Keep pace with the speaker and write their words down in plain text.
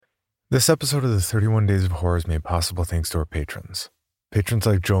This episode of the 31 Days of Horror is made possible thanks to our patrons. Patrons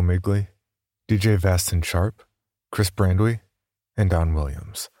like Joe Migley, DJ Vastin Sharp, Chris Brandwy, and Don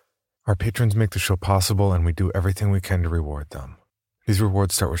Williams. Our patrons make the show possible, and we do everything we can to reward them. These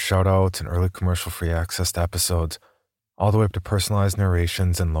rewards start with shout-outs and early commercial-free access to episodes, all the way up to personalized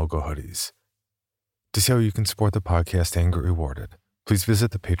narrations and logo hoodies. To see how you can support the podcast and get rewarded, please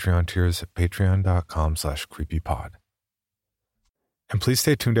visit the Patreon tiers at patreon.com/creepypod. And please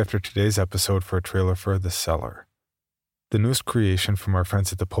stay tuned after today's episode for a trailer for The Cellar, the newest creation from our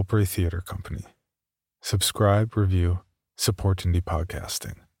friends at the Pulpery Theater Company. Subscribe, review, support indie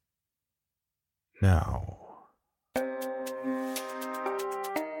podcasting. Now.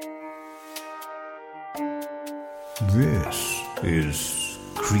 This is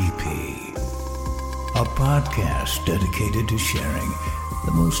Creepy, a podcast dedicated to sharing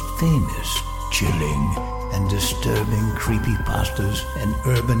the most famous, chilling, and disturbing creepypastas and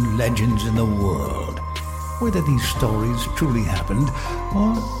urban legends in the world. Whether these stories truly happened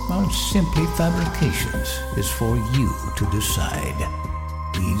or are simply fabrications is for you to decide.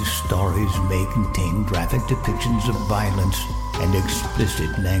 These stories may contain graphic depictions of violence and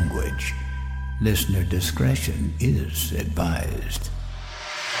explicit language. Listener discretion is advised.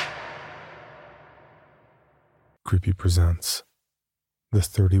 Creepy presents The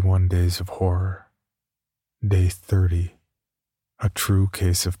 31 Days of Horror, Day 30, A True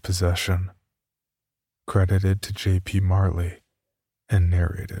Case of Possession, credited to J.P. Marley and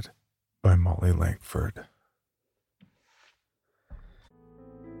narrated by Molly Langford.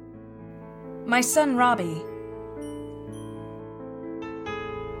 My son Robbie,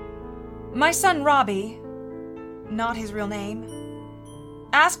 not his real name,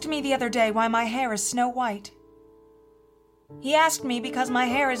 asked me the other day why my hair is snow white. He asked me because my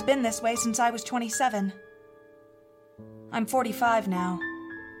hair has been this way since I was 27. I'm 45 now.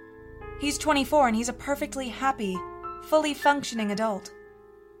 He's 24 and he's a perfectly happy, fully functioning adult.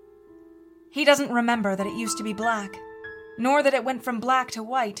 He doesn't remember that it used to be black, nor that it went from black to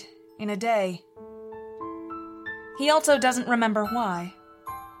white in a day. He also doesn't remember why.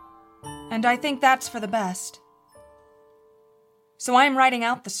 And I think that's for the best. So I'm writing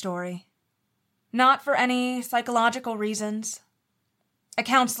out the story. Not for any psychological reasons. A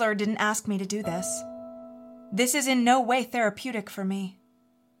counselor didn't ask me to do this. This is in no way therapeutic for me.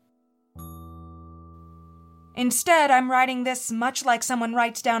 Instead, I'm writing this much like someone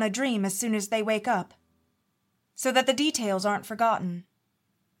writes down a dream as soon as they wake up, so that the details aren't forgotten.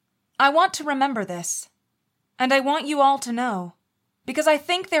 I want to remember this, and I want you all to know, because I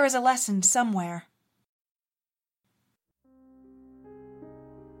think there is a lesson somewhere.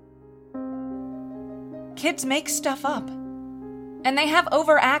 Kids make stuff up, and they have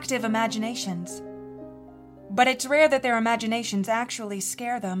overactive imaginations. But it's rare that their imaginations actually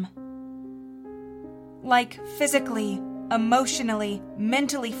scare them. Like physically, emotionally,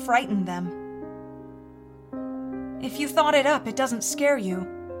 mentally frighten them. If you thought it up, it doesn't scare you,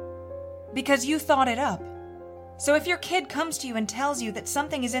 because you thought it up. So if your kid comes to you and tells you that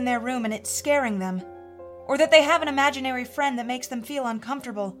something is in their room and it's scaring them, or that they have an imaginary friend that makes them feel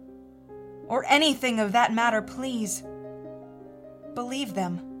uncomfortable, or anything of that matter, please, believe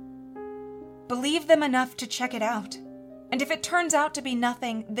them. Believe them enough to check it out. And if it turns out to be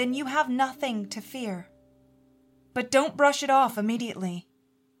nothing, then you have nothing to fear. But don't brush it off immediately.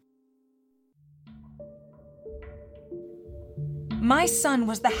 My son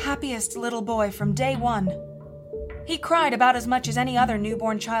was the happiest little boy from day one. He cried about as much as any other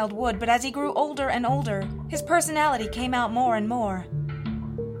newborn child would, but as he grew older and older, his personality came out more and more.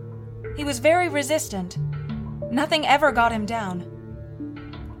 He was very resistant. Nothing ever got him down.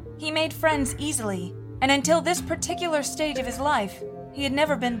 He made friends easily, and until this particular stage of his life, he had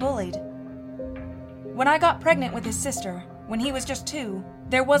never been bullied. When I got pregnant with his sister, when he was just 2,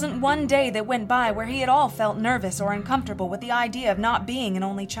 there wasn't one day that went by where he at all felt nervous or uncomfortable with the idea of not being an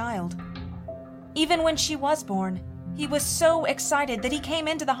only child. Even when she was born, he was so excited that he came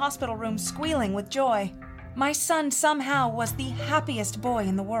into the hospital room squealing with joy. My son somehow was the happiest boy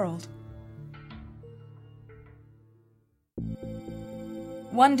in the world.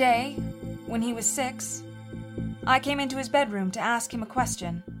 One day, when he was 6, I came into his bedroom to ask him a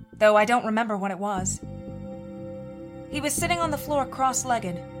question, though I don't remember what it was. He was sitting on the floor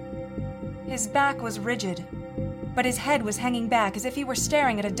cross-legged. His back was rigid, but his head was hanging back as if he were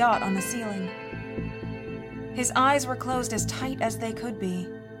staring at a dot on the ceiling. His eyes were closed as tight as they could be.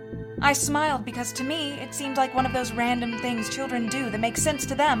 I smiled because to me it seemed like one of those random things children do that make sense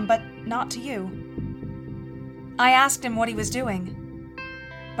to them, but not to you. I asked him what he was doing,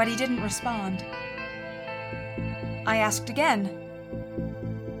 but he didn't respond. I asked again,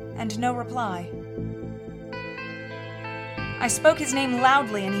 and no reply. I spoke his name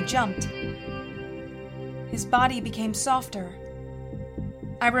loudly and he jumped. His body became softer.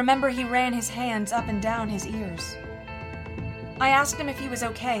 I remember he ran his hands up and down his ears. I asked him if he was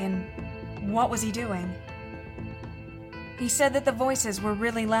okay and what was he doing. He said that the voices were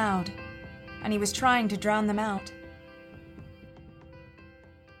really loud and he was trying to drown them out.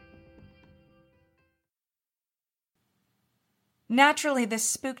 Naturally, this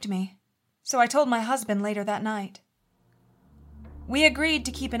spooked me, so I told my husband later that night. We agreed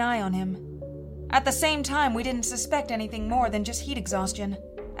to keep an eye on him. At the same time, we didn't suspect anything more than just heat exhaustion,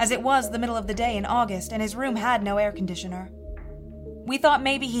 as it was the middle of the day in August and his room had no air conditioner. We thought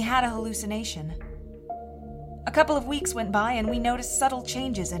maybe he had a hallucination. A couple of weeks went by and we noticed subtle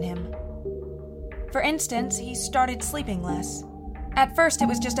changes in him. For instance, he started sleeping less. At first, it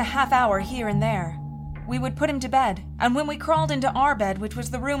was just a half hour here and there. We would put him to bed, and when we crawled into our bed, which was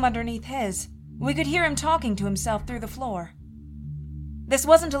the room underneath his, we could hear him talking to himself through the floor. This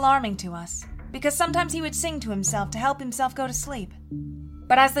wasn't alarming to us, because sometimes he would sing to himself to help himself go to sleep.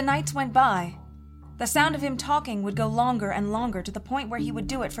 But as the nights went by, the sound of him talking would go longer and longer to the point where he would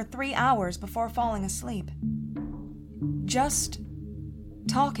do it for 3 hours before falling asleep. Just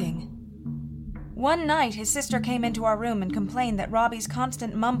talking. One night, his sister came into our room and complained that Robbie's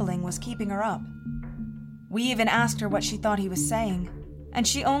constant mumbling was keeping her up. We even asked her what she thought he was saying, and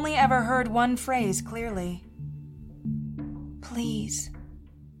she only ever heard one phrase clearly. "Please,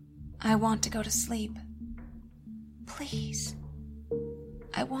 I want to go to sleep. Please,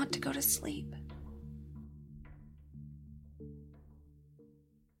 I want to go to sleep."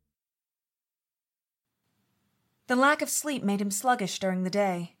 The lack of sleep made him sluggish during the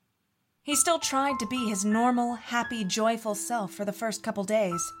day. He still tried to be his normal, happy, joyful self for the first couple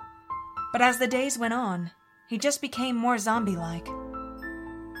days, but as the days went on, he just became more zombie-like.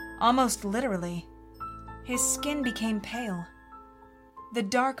 Almost literally, his skin became pale. The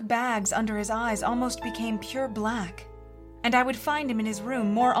dark bags under his eyes almost became pure black, and I would find him in his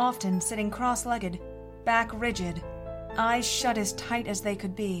room more often sitting cross-legged, back rigid, eyes shut as tight as they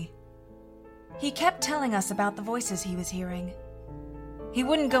could be. He kept telling us about the voices he was hearing. He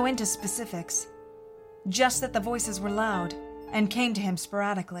wouldn't go into specifics, just that the voices were loud and came to him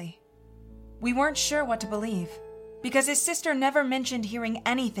sporadically. We weren't sure what to believe, because his sister never mentioned hearing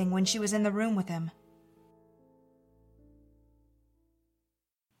anything when she was in the room with him.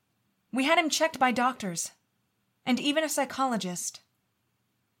 We had him checked by doctors, and even a psychologist.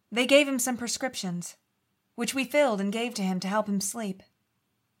 They gave him some prescriptions, which we filled and gave to him to help him sleep.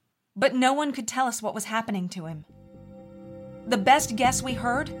 But no one could tell us what was happening to him. The best guess we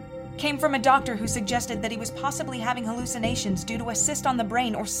heard came from a doctor who suggested that he was possibly having hallucinations due to a cyst on the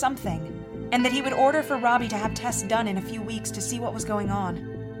brain or something, and that he would order for Robbie to have tests done in a few weeks to see what was going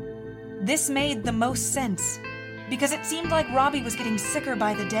on. This made the most sense, because it seemed like Robbie was getting sicker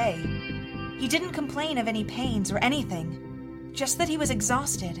by the day. He didn't complain of any pains or anything, just that he was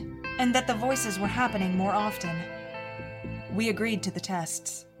exhausted, and that the voices were happening more often. We agreed to the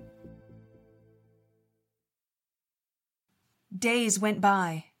tests. Days went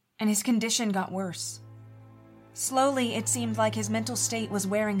by, and his condition got worse. Slowly, it seemed like his mental state was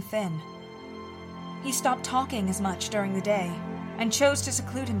wearing thin. He stopped talking as much during the day, and chose to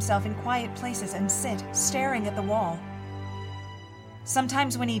seclude himself in quiet places and sit, staring at the wall.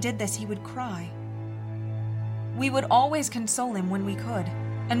 Sometimes when he did this, he would cry. We would always console him when we could,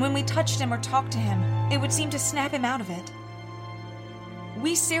 and when we touched him or talked to him, it would seem to snap him out of it.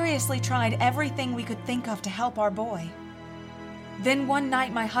 We seriously tried everything we could think of to help our boy. Then one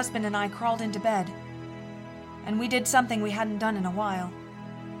night, my husband and I crawled into bed, and we did something we hadn't done in a while.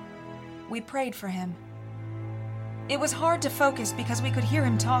 We prayed for him. It was hard to focus because we could hear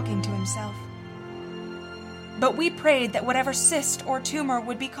him talking to himself. But we prayed that whatever cyst or tumor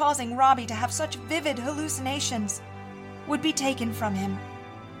would be causing Robbie to have such vivid hallucinations would be taken from him.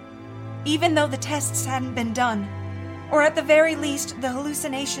 Even though the tests hadn't been done, or at the very least, the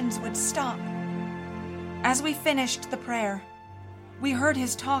hallucinations would stop. As we finished the prayer, we heard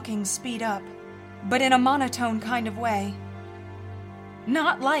his talking speed up, but in a monotone kind of way.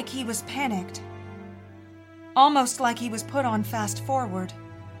 Not like he was panicked. Almost like he was put on fast forward.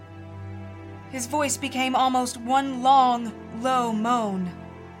 His voice became almost one long, low moan.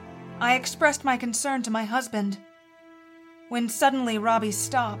 I expressed my concern to my husband, when suddenly Robbie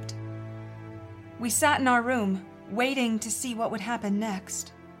stopped. We sat in our room, waiting to see what would happen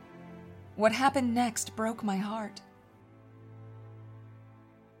next. What happened next broke my heart.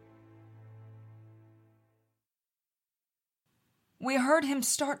 We heard him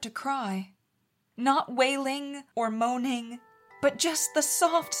start to cry, not wailing or moaning, but just the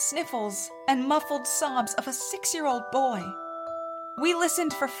soft sniffles and muffled sobs of a 6-year-old boy. We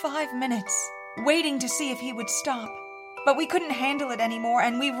listened for 5 minutes, waiting to see if he would stop, but we couldn't handle it anymore,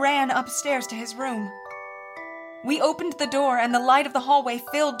 and we ran upstairs to his room. We opened the door, and the light of the hallway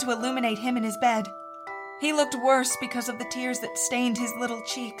filled to illuminate him in his bed. He looked worse because of the tears that stained his little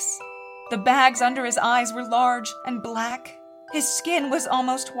cheeks. The bags under his eyes were large and black. His skin was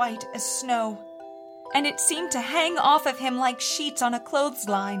almost white as snow, and it seemed to hang off of him like sheets on a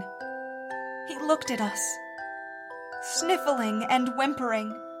clothesline. He looked at us, sniffling and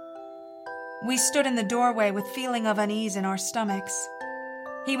whimpering. We stood in the doorway with feeling of unease in our stomachs.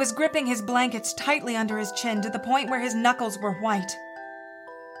 He was gripping his blankets tightly under his chin to the point where his knuckles were white.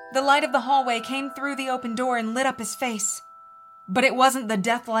 The light of the hallway came through the open door and lit up his face, but it wasn't the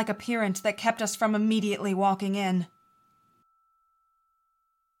death-like appearance that kept us from immediately walking in.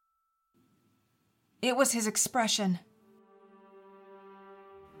 It was his expression.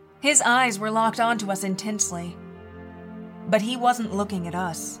 His eyes were locked onto us intensely, but he wasn't looking at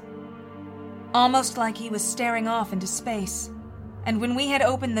us. Almost like he was staring off into space, and when we had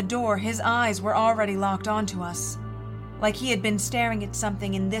opened the door, his eyes were already locked onto us, like he had been staring at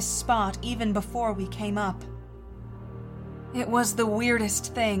something in this spot even before we came up. It was the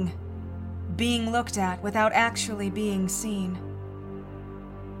weirdest thing, being looked at without actually being seen.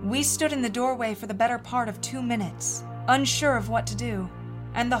 We stood in the doorway for the better part of 2 minutes, unsure of what to do,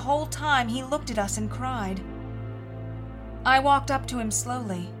 and the whole time he looked at us and cried. I walked up to him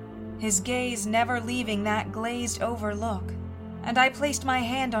slowly, his gaze never leaving that glazed-over look, and I placed my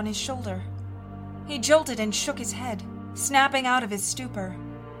hand on his shoulder. He jolted and shook his head, snapping out of his stupor.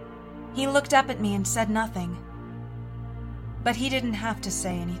 He looked up at me and said nothing. But he didn't have to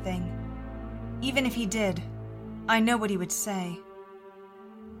say anything. Even if he did, I know what he would say.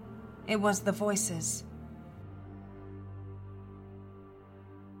 It was the voices.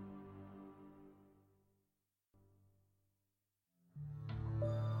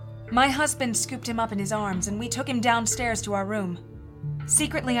 My husband scooped him up in his arms, and we took him downstairs to our room.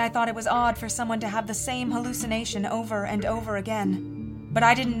 Secretly, I thought it was odd for someone to have the same hallucination over and over again, but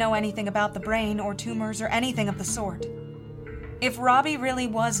I didn't know anything about the brain or tumors or anything of the sort. If Robbie really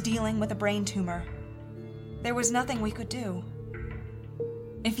was dealing with a brain tumor, there was nothing we could do.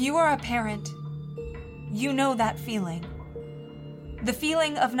 If you are a parent, you know that feeling. The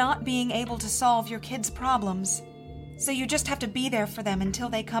feeling of not being able to solve your kids' problems, so you just have to be there for them until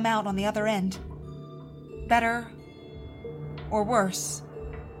they come out on the other end. Better or worse.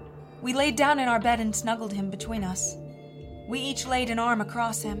 We laid down in our bed and snuggled him between us. We each laid an arm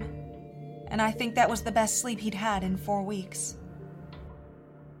across him, and I think that was the best sleep he'd had in 4 weeks.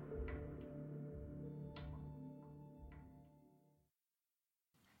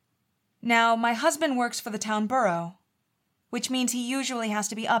 Now, my husband works for the town borough, which means he usually has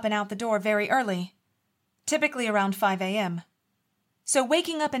to be up and out the door very early, typically around 5 a.m. So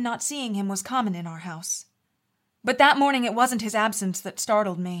waking up and not seeing him was common in our house. But that morning it wasn't his absence that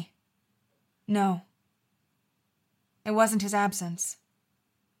startled me. No. It wasn't his absence.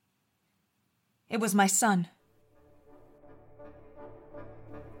 It was my son.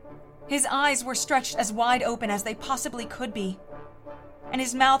 His eyes were stretched as wide open as they possibly could be, and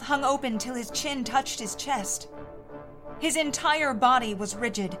his mouth hung open till his chin touched his chest. His entire body was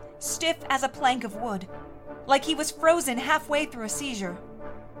rigid, stiff as a plank of wood, like he was frozen halfway through a seizure.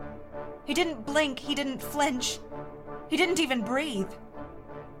 He didn't blink, he didn't flinch, he didn't even breathe.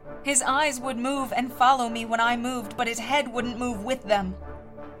 His eyes would move and follow me when I moved, but his head wouldn't move with them.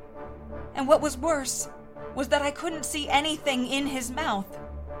 And what was worse was that I couldn't see anything in his mouth.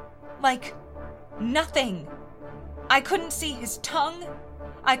 Like, nothing. I couldn't see his tongue.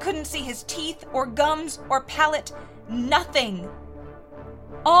 I couldn't see his teeth or gums or palate. Nothing.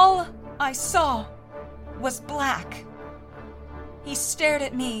 All I saw was black. He stared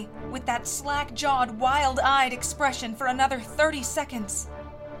at me with that slack-jawed, wild-eyed expression for another 30 seconds.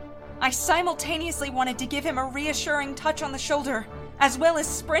 I simultaneously wanted to give him a reassuring touch on the shoulder, as well as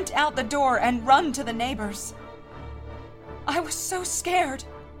sprint out the door and run to the neighbors. I was so scared,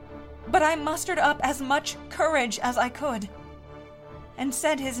 but I mustered up as much courage as I could and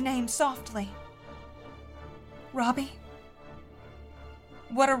said his name softly. Robbie.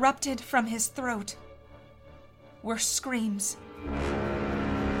 What erupted from his throat were screams.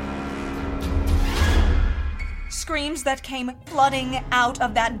 Screams that came flooding out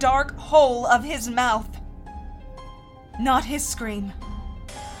of that dark hole of his mouth. Not his scream.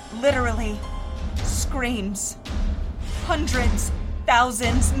 Literally, screams. Hundreds,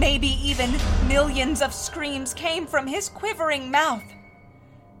 thousands, maybe even millions of screams came from his quivering mouth.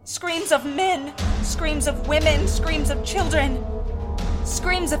 Screams of men, screams of women, screams of children.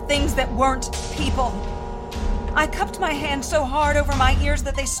 Screams of things that weren't people. I cupped my hand so hard over my ears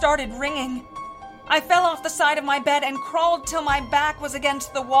that they started ringing. I fell off the side of my bed and crawled till my back was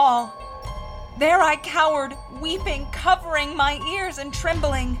against the wall. There I cowered, weeping, covering my ears and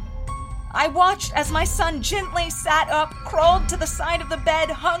trembling. I watched as my son gently sat up, crawled to the side of the bed,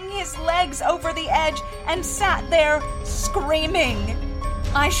 hung his legs over the edge, and sat there screaming.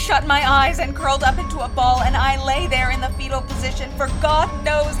 I shut my eyes and curled up into a ball, and I lay there in the fetal position for God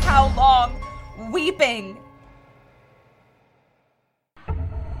knows how long, weeping.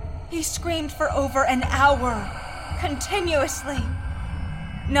 He screamed for over an hour, continuously,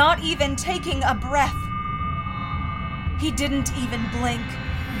 not even taking a breath. He didn't even blink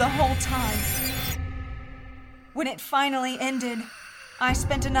the whole time. When it finally ended, I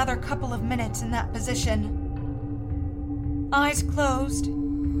spent another couple of minutes in that position. Eyes closed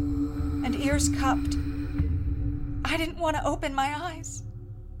and ears cupped. I didn't want to open my eyes.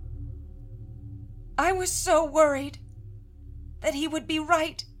 I was so worried that he would be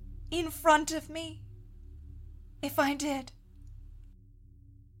right in front of me if I did.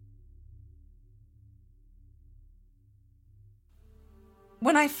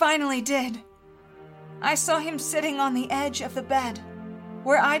 When I finally did, I saw him sitting on the edge of the bed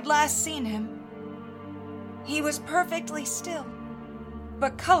where I'd last seen him. He was perfectly still,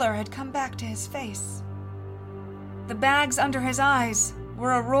 but color had come back to his face. The bags under his eyes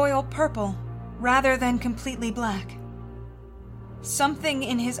were a royal purple rather than completely black. Something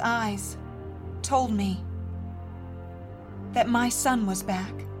in his eyes told me that my son was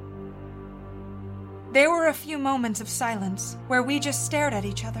back. There were a few moments of silence where we just stared at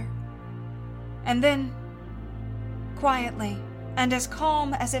each other. And then, quietly, and as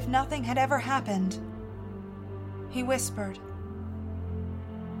calm as if nothing had ever happened, he whispered,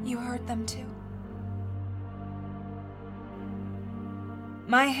 "You heard them too."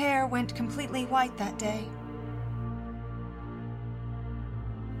 My hair went completely white that day.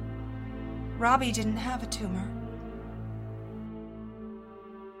 Robbie didn't have a tumor.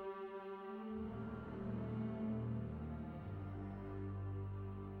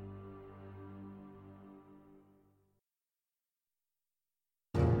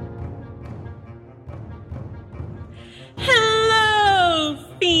 Hello,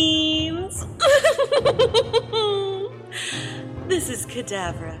 fiends! This is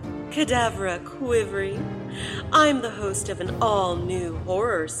Cadavra Quivery. I'm the host of an all-new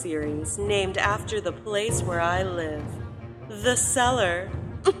horror series named after the place where I live, The Cellar.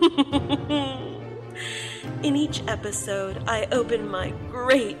 In each episode, I open my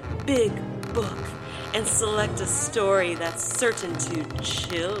great big book and select a story that's certain to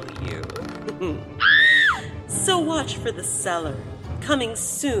chill you. So watch for The Cellar, coming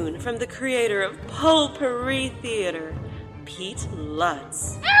soon from the creator of Pulpery Theater, Pete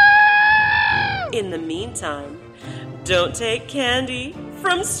Lutz. In the meantime, don't take candy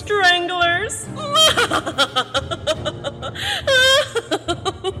from stranglers.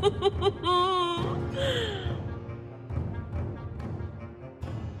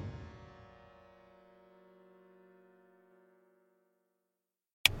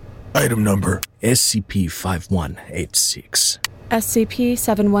 Item number SCP-5186.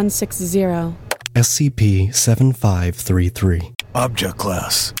 SCP-7160. SCP-7533. Object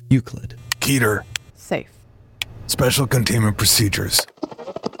Class Euclid. Keter. Safe. Special Containment Procedures.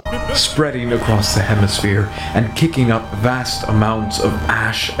 Spreading across the hemisphere and kicking up vast amounts of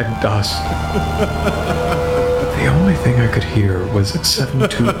ash and dust. The only thing I could hear was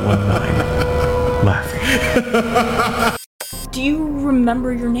 7219 laughing. Do you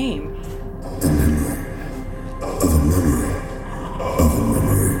remember your name?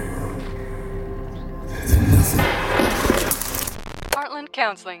 Heartland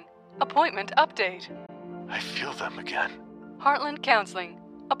Counseling. Appointment update. I feel them again. Heartland Counseling.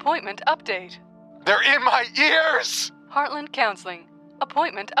 Appointment update. They're in my ears! Heartland Counseling.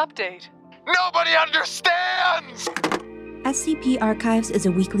 Appointment update. Nobody understands! SCP Archives is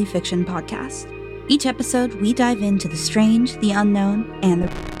a weekly fiction podcast. Each episode, we dive into the strange, the unknown, and the...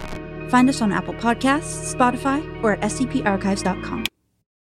 Find us on Apple Podcasts, Spotify, or at scparchives.com.